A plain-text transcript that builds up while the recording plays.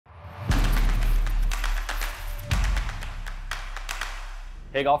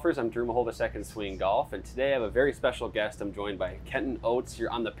Hey golfers, I'm Drew Mahowald, second Swing Golf, and today I have a very special guest. I'm joined by Kenton Oates here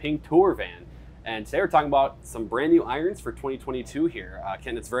on the Ping Tour van. And today we're talking about some brand new irons for 2022 here.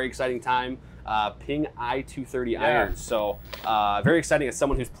 Kenton, it's a very exciting time. Ping i230 irons. So very exciting as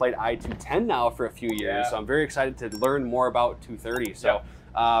someone who's played i210 now for a few years. So I'm very excited to learn more about 230. So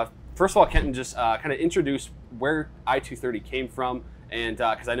first of all, Kenton, just kind of introduce where i230 came from. And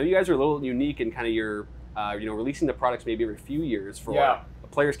because I know you guys are a little unique in kind of your, releasing the products maybe every few years for a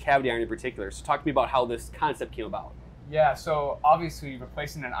player's cavity iron in particular. So talk to me about how this concept came about. Yeah, so obviously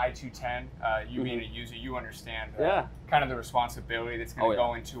replacing an i210, you being a user, you understand kind of the responsibility that's going to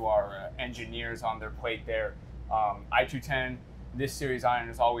go into our engineers on their plate there. i210, this series iron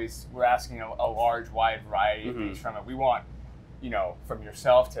is always, we're asking a large, wide variety of things from it. We want, from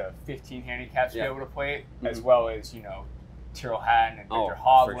yourself to 15 handicaps to be able to play it, as well as, Tyrrell Hatton and Victor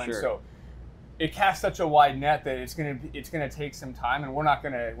Hovland. Sure. So it casts such a wide net that it's gonna take some time, and we're not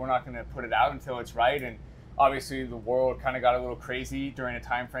gonna put it out until it's right. And obviously the world kind of got a little crazy during a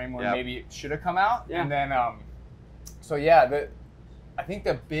time frame when maybe it should have come out. And then I think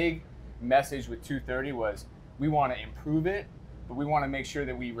the big message with 230 was we want to improve it, but we want to make sure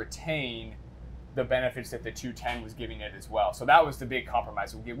that we retain the benefits that the 210 was giving it as well. So that was the big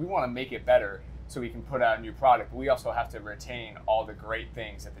compromise. We want to make it better so we can put out a new product, but we also have to retain all the great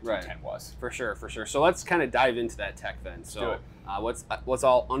things that the 210 was. For sure. So let's kind of dive into that tech then. So what's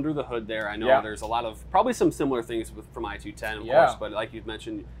all under the hood there? I know there's a lot of, probably some similar things from i210, of course, but like you've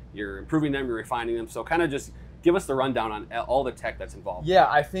mentioned, you're improving them, you're refining them. So kind of just give us the rundown on all the tech that's involved. Yeah,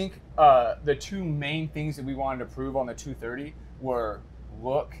 I think the two main things that we wanted to prove on the 230 were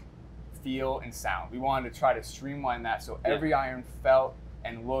look, feel, and sound. We wanted to try to streamline that so every iron felt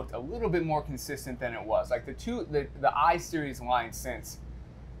and looked a little bit more consistent than it was. Like the I series line since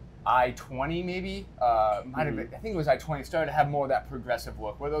i20 maybe, might have been, I think it was i20, started to have more of that progressive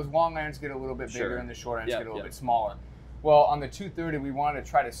look where those long irons get a little bit bigger and the short irons get a little bit smaller. Well, on the 230, we wanted to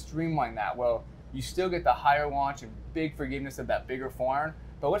try to streamline that. Well, you still get the higher launch and big forgiveness of that bigger 4-iron,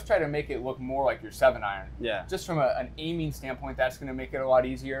 but let's try to make it look more like your 7-iron. Just from an aiming standpoint, that's going to make it a lot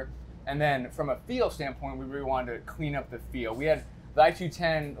easier. And then from a feel standpoint, we really wanted to clean up the feel. We had the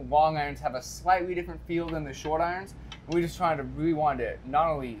i210 long irons have a slightly different feel than the short irons. And we just really wanted to not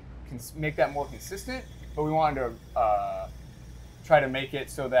only make that more consistent, but we wanted to try to make it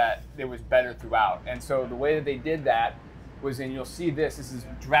so that it was better throughout. And so the way that they did that was, and you'll see this is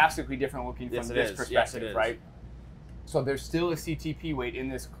drastically different looking from this perspective, right? So there's still a CTP weight in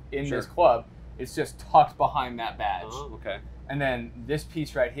this this club. It's just tucked behind that badge. And then this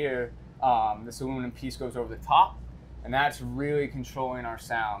piece right here, this aluminum piece goes over the top, and that's really controlling our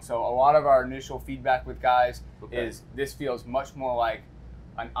sound. So a lot of our initial feedback with guys is this feels much more like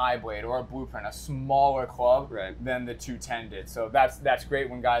an iBlade or a Blueprint, a smaller club than the 210 did. So that's great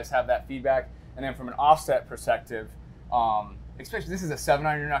when guys have that feedback. And then from an offset perspective, especially this is a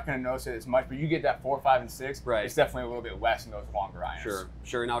 7-iron, you're not going to notice it as much, but you get that 4, 5, and 6. It's definitely a little bit less in those longer irons.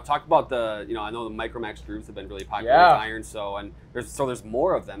 Sure. Now talk about the, I know the Micromax grooves have been really popular with irons, so there's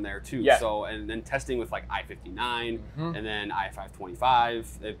more of them there too. So and then testing with like i59 and then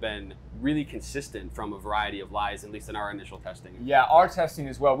i525, they've been really consistent from a variety of lies, at least in our initial testing. Yeah, our testing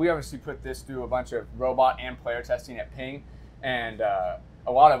as well. We obviously put this through a bunch of robot and player testing at Ping, and a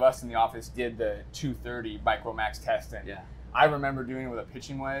lot of us in the office did the 230 Micromax test, and I remember doing it with a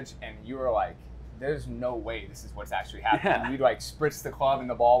pitching wedge, and you were like, there's no way this is what's actually happening. We'd like spritz the club and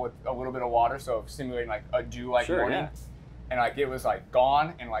the ball with a little bit of water, so simulating like a dew-like morning, and like it was like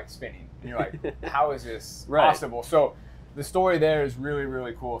gone and like spinning. And you're like, how is this possible? So the story there is really,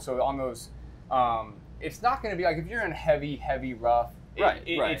 really cool. So on those, it's not going to be like if you're in heavy rough,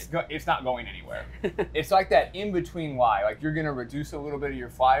 it's not going anywhere. It's like that in-between lie. Like you're going to reduce a little bit of your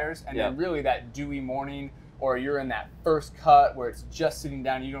flyers, and then really that dewy morning, or you're in that first cut where it's just sitting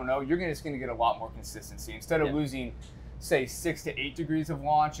down, you don't know, you're just going to get a lot more consistency. Instead of losing, say, 6 to 8 degrees of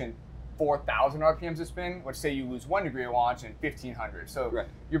launch and 4,000 RPMs of spin, which say you lose 1 degree of launch and 1,500. So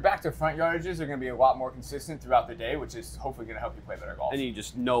your back to front yardages are going to be a lot more consistent throughout the day, which is hopefully going to help you play better golf. And you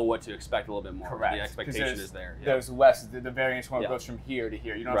just know what to expect a little bit more. The expectation is there. There's less, the variance one goes from here to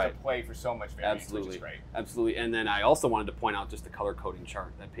here. You don't have to play for so much variance, which is great. Absolutely. And then I also wanted to point out just the color coding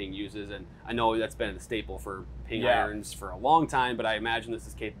chart that Ping uses. And I know that's been a staple for Ping irons for a long time, but I imagine this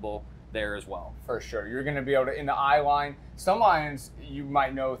is capable there as well. For sure. You're going to be able to, in the I line, some lines you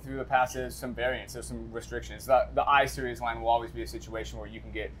might know through the past there's some variance, there's some restrictions. The I series line will always be a situation where you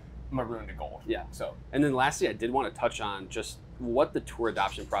can get maroon to gold. So, and then lastly, I did want to touch on just what the tour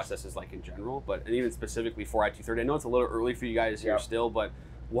adoption process is like in general, and even specifically for i230. I know it's a little early for you guys here still, but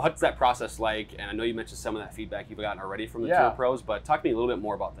What's that process like? And I know you mentioned some of that feedback you've gotten already from the Yeah. tour pros, but talk to me a little bit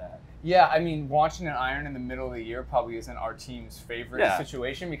more about that. Yeah, I mean, launching an iron in the middle of the year probably isn't our team's favorite Yeah.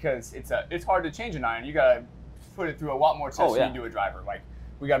 situation because it's hard to change an iron. You gotta put it through a lot more tests than you do a driver. Like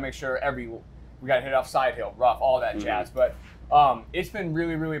we gotta make sure we gotta hit off side hill, rough, all that jazz. But it's been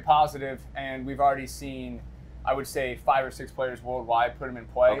really, really positive, and we've already seen, I would say, 5 or 6 players worldwide put them in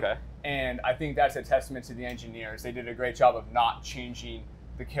play. Okay. And I think that's a testament to the engineers. They did a great job of not changing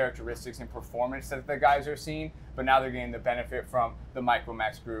the characteristics and performance that the guys are seeing, but now they're getting the benefit from the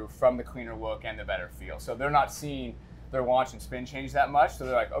Micromax groove, from the cleaner look and the better feel. So they're not seeing their launch and spin change that much. So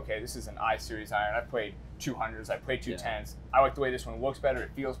they're like, okay, this is an I-series iron. I've played 200s, I've played 210s. I like the way this one looks better, it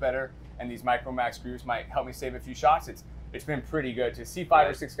feels better, and these Micromax grooves might help me save a few shots. It's been pretty good to see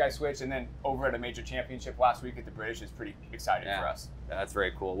 5 or 6 guys switch, and then over at a major championship last week at the British is pretty exciting for us. Yeah, that's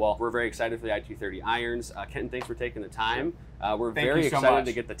very cool. Well, we're very excited for the i230 irons. Kenton, thanks for taking the time. We're very excited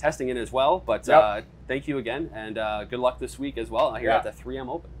to get the testing in as well, but thank you again, and good luck this week as well here at the 3M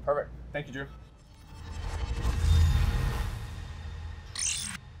Open. Perfect. Thank you, Drew.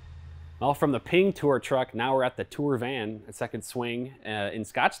 Well, from the Ping Tour truck, now we're at the Tour van at Second Swing in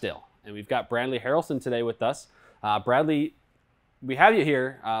Scottsdale, and we've got Bradley Harrelson today with us. Bradley, we have you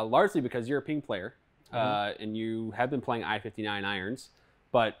here largely because you're a Ping player, and you have been playing i59 irons,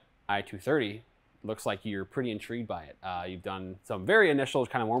 but i230 looks like you're pretty intrigued by it. You've done some very initial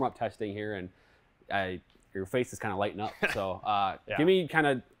kind of warm-up testing here, and your face is kind of lighting up. So give me kind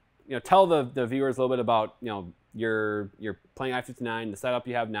of, tell the viewers a little bit about, you're playing i59, the setup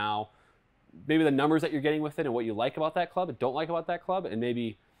you have now, maybe the numbers that you're getting with it and what you like about that club and don't like about that club, and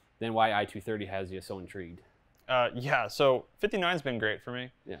maybe then why i230 has you so intrigued. Yeah, so 59's been great for me.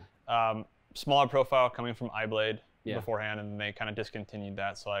 Yeah. Smaller profile coming from iBlade beforehand, and they kind of discontinued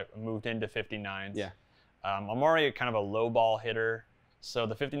that, so I moved into 59s. Yeah. I'm already kind of a low ball hitter, so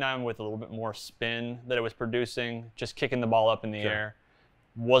the 59 with a little bit more spin that it was producing, just kicking the ball up in the air,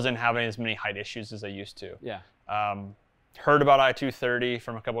 wasn't having as many height issues as I used to. Yeah. Heard about i230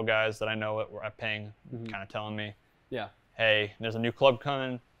 from a couple guys that I know at Ping, kind of telling me, hey, there's a new club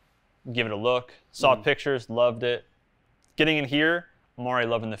coming. Give it a look. Saw pictures, loved it. Getting in here, I'm already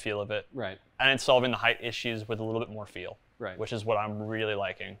loving the feel of it. Right. And it's solving the height issues with a little bit more feel. Right. Which is what I'm really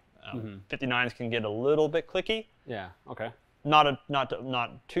liking. 59s can get a little bit clicky. Yeah. Okay.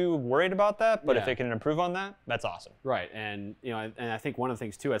 Not too worried about that, but if it can improve on that, that's awesome. Right. And and I think one of the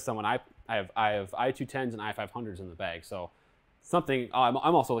things too, as someone I have i210s and i500s in the bag, so something I'm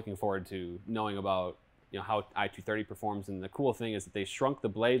also looking forward to knowing about how i230 performs. And the cool thing is that they shrunk the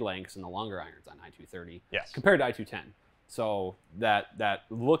blade lengths and the longer irons on i230 compared to i210. So that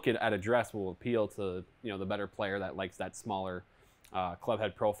look at address will appeal to the better player that likes that smaller club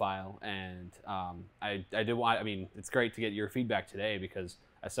head profile. And I mean, it's great to get your feedback today because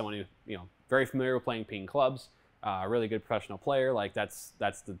as someone who very familiar with playing Ping clubs, a really good professional player, like that's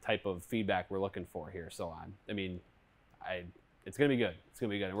the type of feedback we're looking for here. So it's going to be good. It's going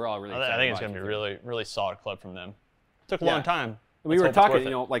to be good. And we're all really excited. I think it's going to be really, really solid club from them. Took a long time. We were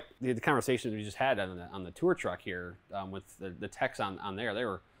talking, like the conversation we just had on the tour truck here with the techs on there.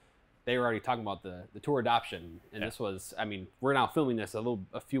 They were already talking about the tour adoption, and this was, I mean, we're now filming this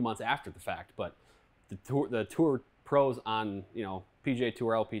a few months after the fact, but the tour pros on PGA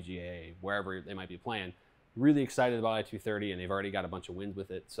Tour, LPGA, wherever they might be playing, really excited about i230, and they've already got a bunch of wins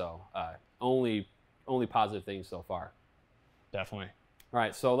with it. So only positive things so far. Definitely. All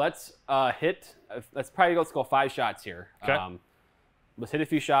right, so let's let's go 5 shots here. Okay. Let's hit a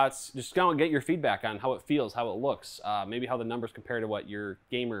few shots. Just kind of get your feedback on how it feels, how it looks, maybe how the numbers compare to what your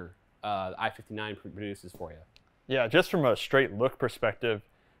gamer i59 produces for you. Yeah, just from a straight look perspective,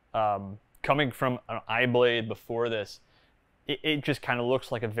 coming from an iBlade before this, it just kind of looks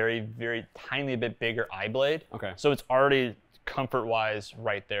like a very, very tiny bit bigger iBlade. Okay. So it's already comfort-wise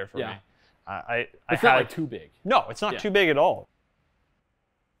right there for me. It's not like too big. No, it's not too big at all.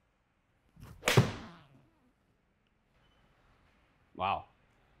 Wow.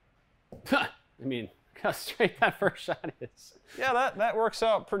 I mean, how straight that first shot is. Yeah, that works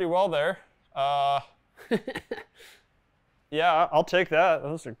out pretty well there. Yeah, I'll take that.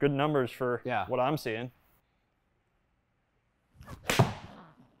 Those are good numbers for what I'm seeing.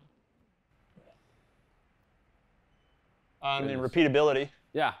 I mean, repeatability.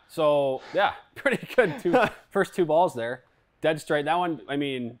 Yeah, so, pretty good. First 2 balls there. Dead straight. That one, I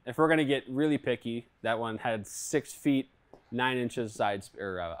mean, if we're going to get really picky, that one had 6 feet, 9 inches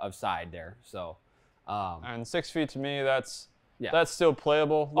of side there. So, and 6 feet to me, that's still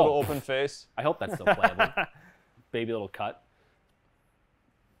playable. Little open face. I hope that's still playable. Baby little cut.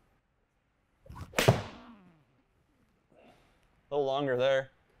 A little longer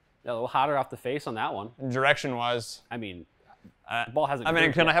there. A little hotter off the face on that one. And direction-wise, I mean, the ball hasn't. I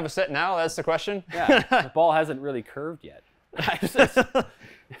mean, can yet. I have a set now? That's the question. Yeah, the ball hasn't really curved yet.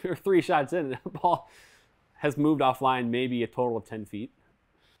 We're 3 shots in, and the ball has moved offline maybe a total of 10 feet.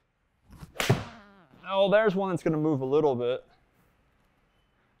 Oh, there's one that's going to move a little bit.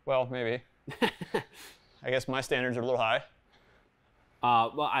 Well, maybe. I guess my standards are a little high.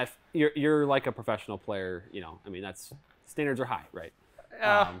 Well, you're like a professional player, you know. I mean, standards are high, right?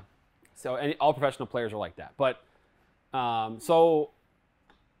 Yeah. So all professional players are like that. But so,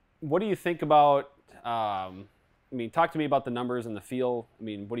 what do you think about? I mean, talk to me about the numbers and the feel. I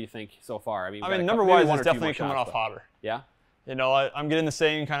mean, what do you think so far? I mean, number-wise, it's definitely coming off hotter. Yeah. You know, I'm getting the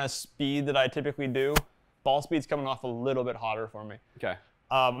same kind of speed that I typically do. Ball speed's coming off a little bit hotter for me. Okay.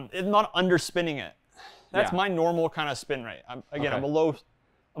 It's not underspinning it. That's my normal kind of spin rate. I'm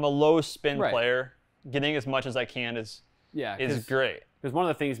a low spin player. Getting as much as I can is great. Because one of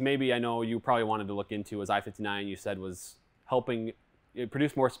the things maybe I know you probably wanted to look into was I-59. You said was helping it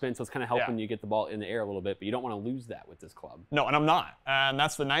produce more spin, so it's kind of helping you get the ball in the air a little bit. But you don't want to lose that with this club. No, and I'm not. And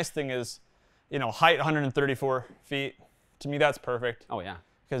that's the nice thing is, you know, height 134 feet. To me, that's perfect. Oh yeah.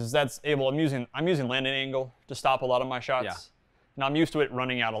 Because that's able. I'm using landing angle to stop a lot of my shots. Yeah. And I'm used to it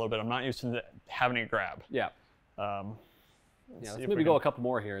running out a little bit. I'm not used to having it grab. Yeah. Let's maybe go a couple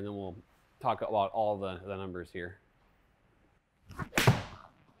more here, and then we'll talk about all the numbers here.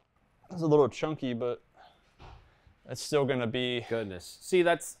 It's a little chunky, but it's still going to be. Goodness. See,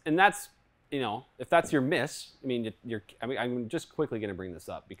 that's you know, if that's your miss, I mean, I'm just quickly going to bring this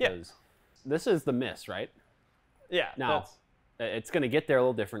up because this is the miss, right? Yeah. Now, it's going to get there a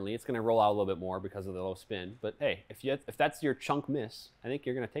little differently. It's going to roll out a little bit more because of the low spin. But hey, if that's your chunk miss, I think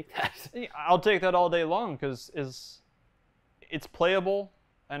you're going to take that. I'll take that all day long because it's playable,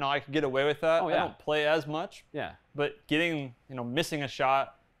 and I can get away with that. Oh, yeah. I don't play as much. Yeah. But missing a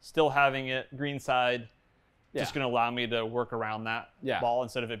shot, still having it green side, just going to allow me to work around that ball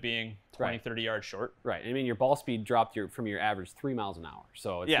instead of it being 20, 30 yards short. Right. I mean, your ball speed dropped from your average 3 miles an hour.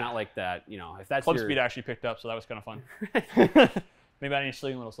 So it's not like that, you know, if that's club speed actually picked up, so that was kind of fun. Maybe I need to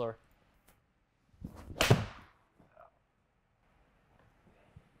swing a little slower.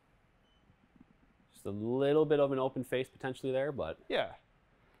 Just a little bit of an open face potentially there, but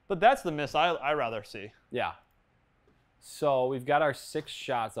but that's the miss I rather see. Yeah. So we've got our 6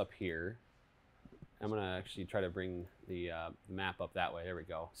 shots up here. I'm going to actually try to bring the map up that way. There we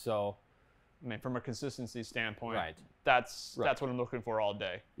go. So, I mean, from a consistency standpoint, that's what I'm looking for all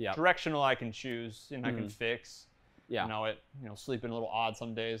day. Yeah. Directional, I can choose and I can fix. Yeah. Sleeping a little odd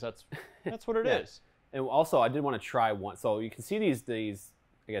some days. That's what it is. And also, I did want to try one. So you can see these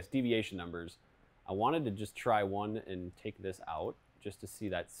I guess deviation numbers. I wanted to just try one and take this out just to see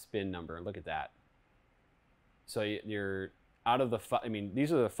that spin number and look at that. So you're out of the. I mean,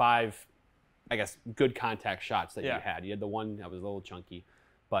 these are the 5. I guess good contact shots that you had. You had the one that was a little chunky,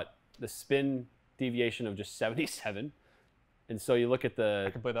 but the spin deviation of just 77. And so you look at the...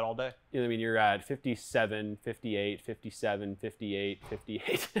 I can play that all day. I mean, you're at 57, 58, 57, 58,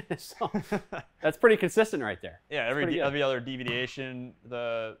 58. So that's pretty consistent right there. Yeah, every other deviation,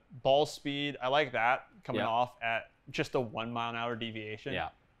 the ball speed, I like that coming off at just a 1 mile an hour deviation. Yeah.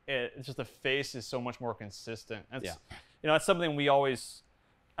 It's just the face is so much more consistent. That's something we always...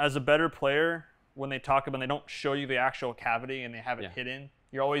 As a better player, when they talk about, they don't show you the actual cavity and they have it hidden,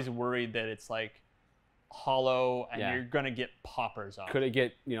 you're always worried that it's like hollow and you're going to get poppers off. Could it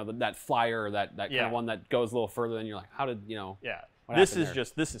get, that flyer or that kind of one that goes a little further and you're like, how did, Yeah. This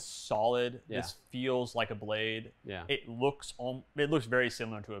is solid. Yeah. This feels like a blade. Yeah. It looks very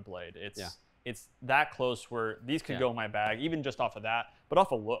similar to a blade. It's that close where these could go in my bag, even just off of that, but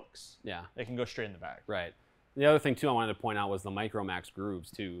off of looks. Yeah. They can go straight in the bag. Right. The other thing, too, I wanted to point out was the Micromax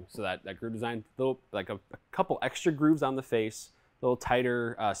grooves, too. So that groove design, like a couple extra grooves on the face, a little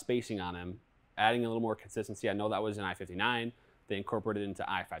tighter spacing on them, adding a little more consistency. I know that was in I-59. They incorporated it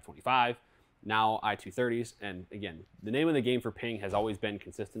into I-525, now I-230s. And, again, the name of the game for Ping has always been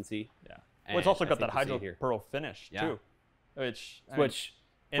consistency. Yeah. Well, it's also got that hydro pearl finish, too. Which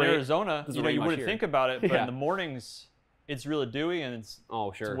in Arizona, you wouldn't think about it, but in the mornings... It's really dewy, and it's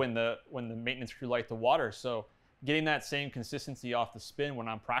when the maintenance crew light the water. So getting that same consistency off the spin when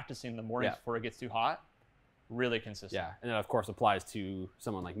I'm practicing in the mornings before it gets too hot, really consistent. Yeah, and that of course applies to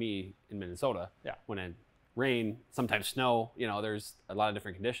someone like me in Minnesota. Yeah. When it rain, sometimes snow, there's a lot of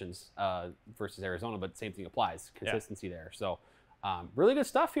different conditions versus Arizona, but same thing applies. Consistency there. So really good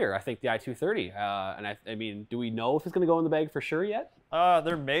stuff here. I think the I-230. And I mean, do we know if it's going to go in the bag for sure yet?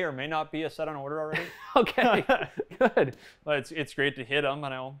 There may or may not be a set on order already. Okay, good. But it's great to hit them,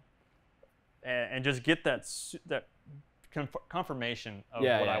 and just get that confirmation of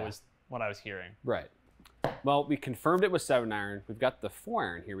what I was hearing. Right. Well, we confirmed it was 7-iron. We've got the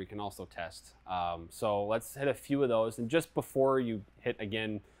 4-iron here we can also test. So let's hit a few of those. And just before you hit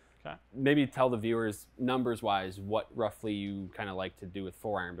again, maybe tell the viewers, numbers-wise, what roughly you kind of like to do with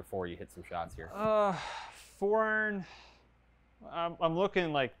 4-iron before you hit some shots here. 4-iron, I'm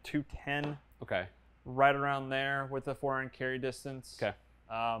looking like 210. Okay. Right around there with the 4-iron carry distance. Okay.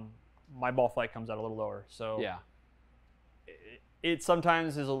 My ball flight comes out a little lower, so yeah. It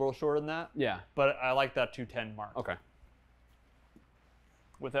sometimes is a little shorter than that. Yeah. But I like that 210 mark. Okay.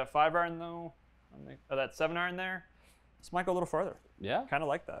 With that 5-iron though, or that 7-iron there, this might go a little farther. Yeah. Kind of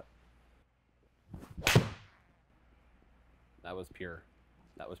like that. That was pure.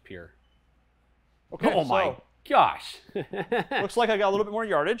 That was pure. Okay. Oh my gosh. Looks like I got a little bit more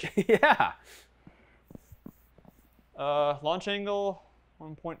yardage. Yeah. Launch angle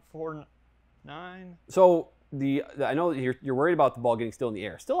 1.49. So I know you're worried about the ball getting still in the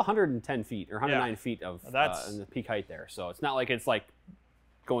air. Still 110 feet or 109 feet of in the peak height there. So it's not like it's like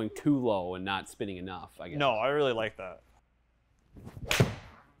going too low and not spinning enough, I guess. No, I really like that.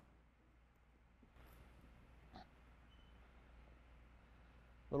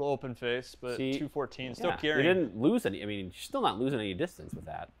 Little open face, but 214 still carrying. You didn't lose any. I mean, you're still not losing any distance with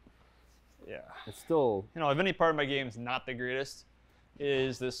that. Yeah. It's still. You know, if any part of my game is not the greatest,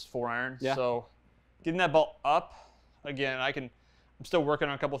 is this 4-iron. Yeah. So getting that ball up, again, I'm still working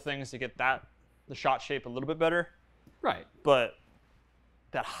on a couple things to get the shot shape a little bit better. Right. But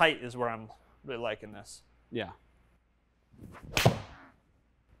that height is where I'm really liking this. Yeah.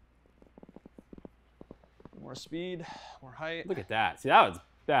 More speed, more height. Look at that. See,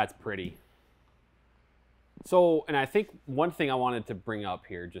 that's pretty. So, and I think one thing I wanted to bring up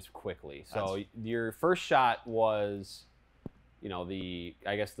here just quickly. So your first shot was, you know,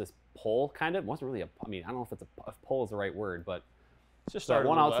 I guess this pull kind of wasn't really I mean, I don't know if pull is the right word, but it's just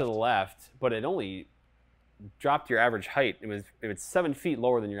one out to the left, but it only dropped your average height. It was 7 feet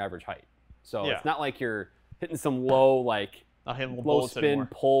lower than your average height. So it's not like you're hitting some low low spin anymore.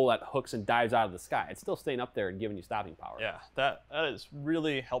 pull that hooks and dives out of the sky. It's still staying up there and giving you stopping power. Yeah, that is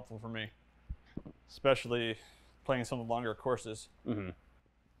really helpful for me, especially playing some of the longer courses. Mm-hmm.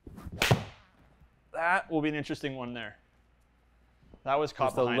 That will be an interesting one there. That was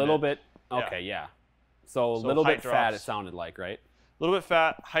caught just a little bit. Okay, yeah. So a little bit fat, it sounded like, right? A little bit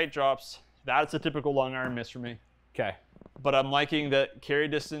fat, height drops. That's a typical long iron miss for me. Okay. But I'm liking that carry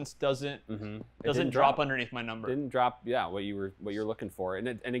distance doesn't drop underneath my number. Didn't drop, what you're looking for.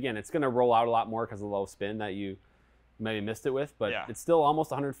 And again, it's going to roll out a lot more because of the low spin that you maybe missed it with, but it's still almost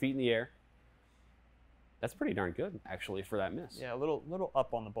 100 feet in the air. That's pretty darn good, actually, for that miss. Yeah, a little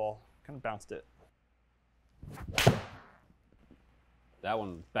up on the ball. Kind of bounced it. That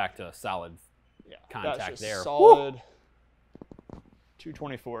one back to a solid contact there. Solid. Woo!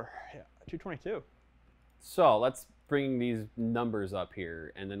 224. Yeah, 222. So let's bring these numbers up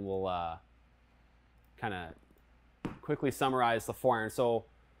here, and then we'll kind of quickly summarize the 4-iron. So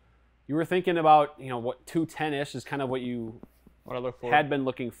you were thinking about, what 210-ish is kind of what I look for. Had been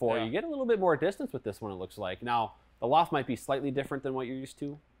looking for. Yeah. You get a little bit more distance with this one, it looks like. Now, the loft might be slightly different than what you're used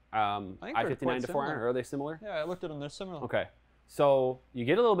to. I-59 to 4-iron, are they similar? Yeah, I looked at them. They're similar. Okay. So you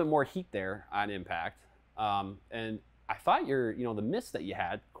get a little bit more heat there on impact. And I thought the miss that you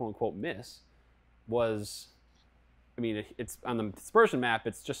had, quote-unquote miss, was, I mean, it's on the dispersion map,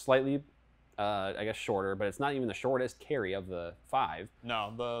 it's just slightly, I guess, shorter, but it's not even the shortest carry of the 5.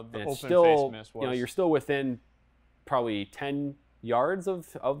 No, the open face miss was. You're still within probably 10 yards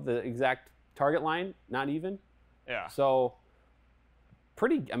of the exact target line, not even. Yeah. So,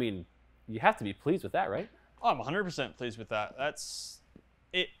 I mean, you have to be pleased with that, right? Oh, I'm 100% pleased with that. That's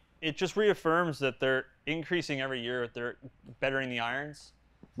it. It just reaffirms that they're increasing every year. They're bettering the irons.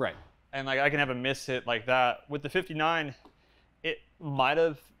 Right. And I can have a miss hit like that. With the 59, it might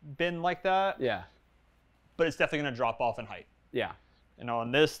have been like that. Yeah. But it's definitely going to drop off in height. Yeah.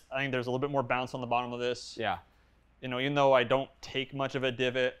 On this, I think there's a little bit more bounce on the bottom of this. Yeah. Even though I don't take much of a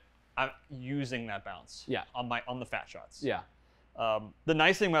divot, I'm using that bounce. Yeah. On the fat shots. Yeah. The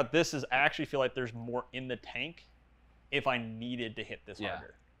nice thing about this is I actually feel like there's more in the tank if I needed to hit this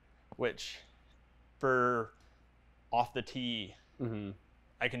harder, which for off the tee,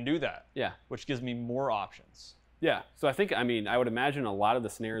 I can do that. Yeah. Which gives me more options. Yeah. So I would imagine a lot of the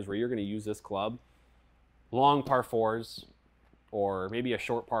scenarios where you're going to use this club, long par 4s, or maybe a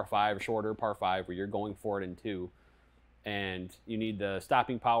short par 5, a shorter par 5 where you're going for it in 2, and you need the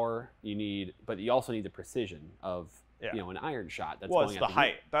stopping power, but you also need the precision of an iron shot. That's it's the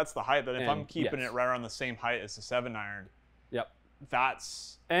height. That's the height. That if I'm keeping it right around the same height as the 7-iron, yep,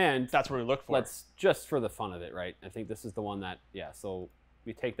 that's what we look for. Let's just for the fun of it, right? I think this is the one that, yeah. So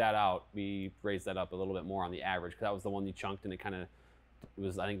we take that out, we raise that up a little bit more on the average because that was the one you chunked and it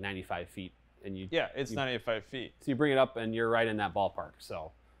was I think 95 feet. And it's 95 feet. So you bring it up and you're right in that ballpark.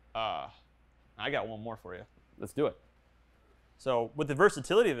 So I got one more for you. Let's do it. So with the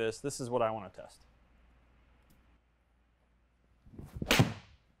versatility of this is what I want to test.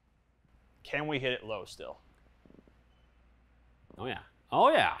 Can we hit it low still? Oh yeah.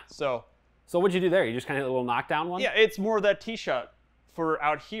 Oh yeah. So what'd you do there? You just kind of hit a little knockdown one? Yeah, it's more that tee shot for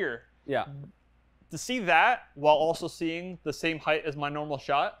out here. Yeah. To see that while also seeing the same height as my normal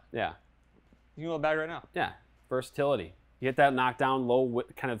shot. Yeah. You can go back right now. Yeah. Versatility. You hit that knockdown low,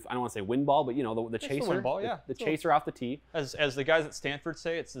 kind of, I don't want to say wind ball, but you know, the chaser. The wind ball, yeah. The chaser off the tee. As the guys at Stanford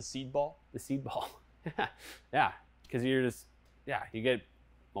say, it's the seed ball. The seed ball. Yeah. Because you're just, you get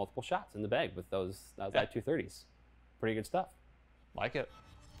multiple shots in the bag with those i230s. Pretty good stuff. Like it.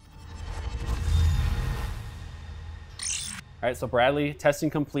 All right, so Bradley, testing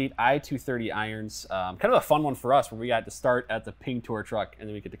complete, i230 irons. Kind of a fun one for us where we got to start at the Ping Tour truck and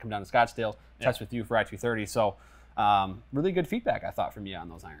then we get to come down to Scottsdale, test with you for i230. So really good feedback, I thought, from you on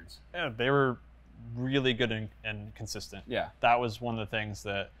those irons. Yeah, they were really good and consistent. Yeah. That was one of the things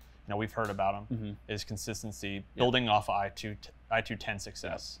that we've heard about them is consistency, building off i210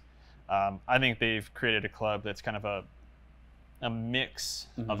 success. I think they've created a club that's kind of a mix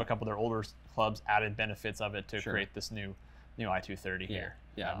of a couple of their older clubs, added benefits of it to create this new i230 here.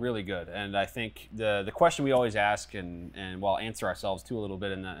 Yeah, really good. And I think the question we always ask, and we'll answer ourselves too a little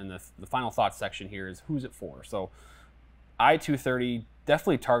bit in the final thoughts section here, is who's it for? So i230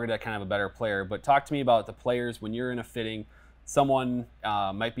 definitely targeted at kind of a better player, but talk to me about the players when you're in a fitting. Someone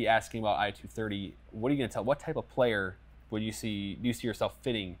might be asking about i230. What are you going to tell? What type of player do you see yourself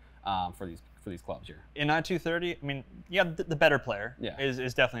fitting for these clubs here? In i230, I mean, the better player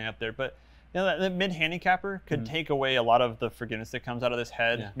is definitely up there, but the mid handicapper could take away a lot of the forgiveness that comes out of this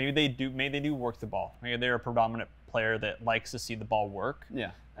head. Yeah. Maybe they do work the ball. Maybe they're a predominant player that likes to see the ball work.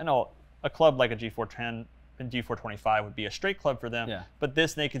 Yeah. I know a club like a G410 and G425 would be a straight club for them. Yeah. But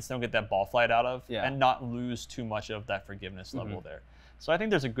they can still get that ball flight out of and not lose too much of that forgiveness level there. So I think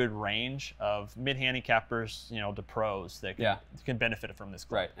there's a good range of mid handicappers, to pros that can benefit from this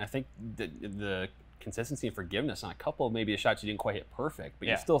club. Right. And I think the consistency and forgiveness on a couple of maybe shots you didn't quite hit perfect, but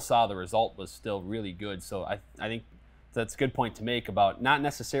you still saw the result was still really good. So I think that's a good point to make about not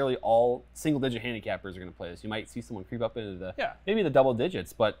necessarily all single-digit handicappers are going to play this. You might see someone creep up into maybe the double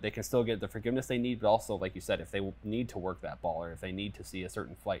digits, but they can still get the forgiveness they need. But also, like you said, if they need to work that ball or if they need to see a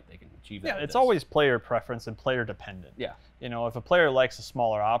certain flight, they can achieve that. Yeah, it's always player preference and player dependent. Yeah. If a player likes a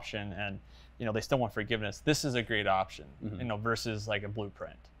smaller option and they still want forgiveness, this is a great option. Versus like a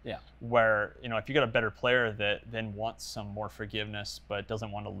blueprint. Yeah. Where if you got a better player that then wants some more forgiveness but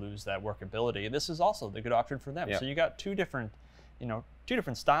doesn't want to lose that workability, this is also the good option for them. So you got two different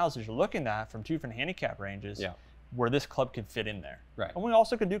styles that you're looking at from two different handicap ranges. Yeah. Where this club can fit in there. Right. And we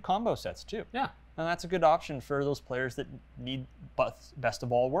also can do combo sets too. Yeah. And that's a good option for those players that need best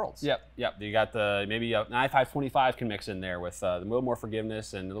of all worlds. Yep. You got maybe an i525 can mix in there with a little more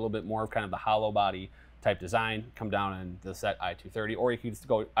forgiveness and a little bit more of kind of the hollow body type design, come down and the set i230, or you could just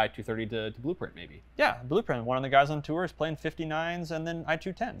go i230 to blueprint maybe. Yeah, blueprint. One of the guys on tour is playing 59s and then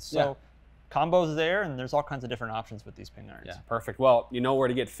i210s. So combos there, and there's all kinds of different options with these Ping irons. Yeah, perfect. Well, you know where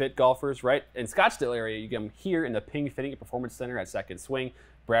to get fit golfers, right? In Scottsdale area, you get them here in the Ping Fitting and Performance Center at Second Swing.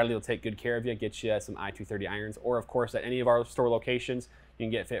 Bradley will take good care of you, get you some i230 irons, or of course at any of our store locations, you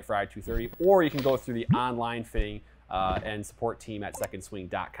can get fit for i230, or you can go through the online fitting and support team at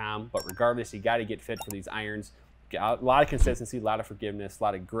secondswing.com. But regardless, you got to get fit for these irons. A lot of consistency, a lot of forgiveness, a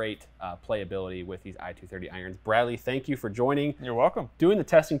lot of great playability with these i230 irons. Bradley, thank you for joining. You're welcome. Doing the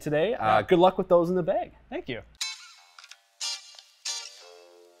testing today. Good luck with those in the bag. Thank you.